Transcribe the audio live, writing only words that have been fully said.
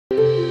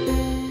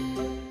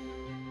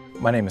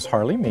My name is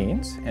Harley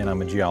Means, and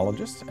I'm a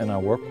geologist, and I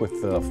work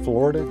with the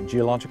Florida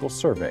Geological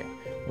Survey,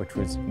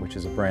 which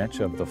is a branch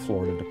of the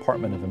Florida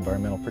Department of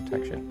Environmental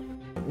Protection.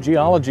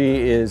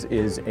 Geology is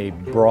a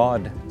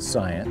broad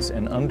science,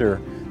 and under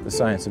the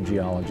science of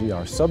geology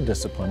are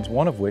subdisciplines,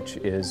 one of which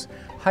is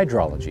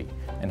hydrology.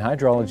 And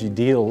hydrology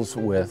deals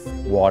with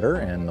water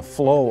and the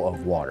flow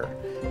of water.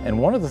 And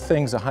one of the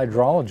things a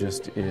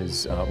hydrologist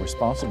is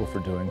responsible for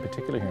doing,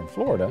 particularly here in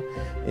Florida,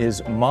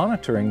 is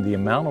monitoring the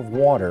amount of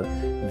water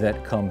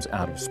that comes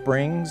out of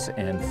springs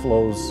and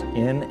flows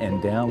in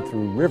and down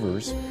through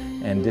rivers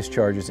and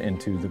discharges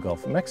into the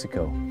Gulf of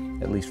Mexico,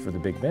 at least for the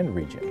Big Bend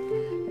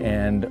region.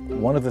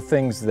 And one of the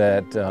things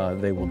that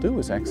they will do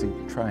is actually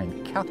try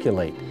and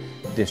calculate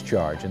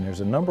discharge, and there's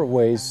a number of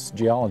ways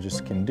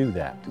geologists can do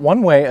that.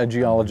 One way a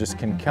geologist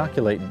can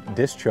calculate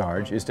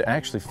discharge is to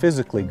actually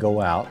physically go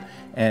out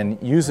and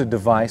use a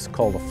device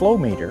called a flow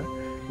meter,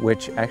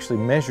 which actually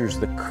measures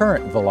the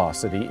current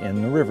velocity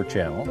in the river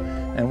channel.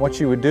 And what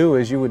you would do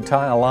is you would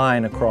tie a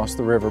line across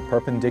the river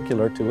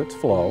perpendicular to its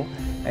flow,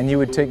 and you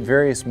would take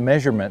various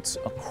measurements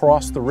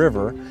across the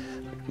river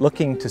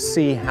looking to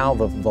see how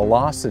the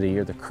velocity,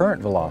 or the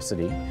current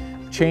velocity,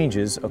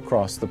 changes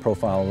across the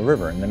profile of the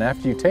river. And then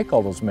after you take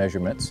all those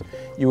measurements,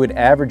 you would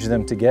average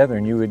them together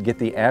and you would get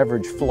the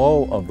average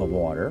flow of the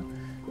water.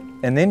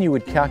 And then you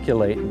would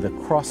calculate the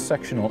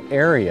cross-sectional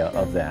area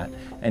of that.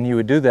 And you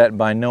would do that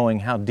by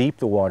knowing how deep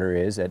the water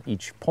is at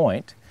each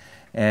point.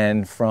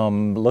 And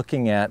from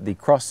looking at the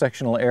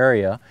cross-sectional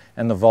area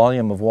and the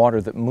volume of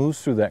water that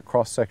moves through that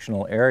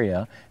cross-sectional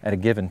area at a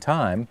given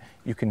time,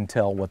 you can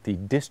tell what the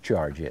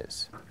discharge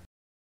is.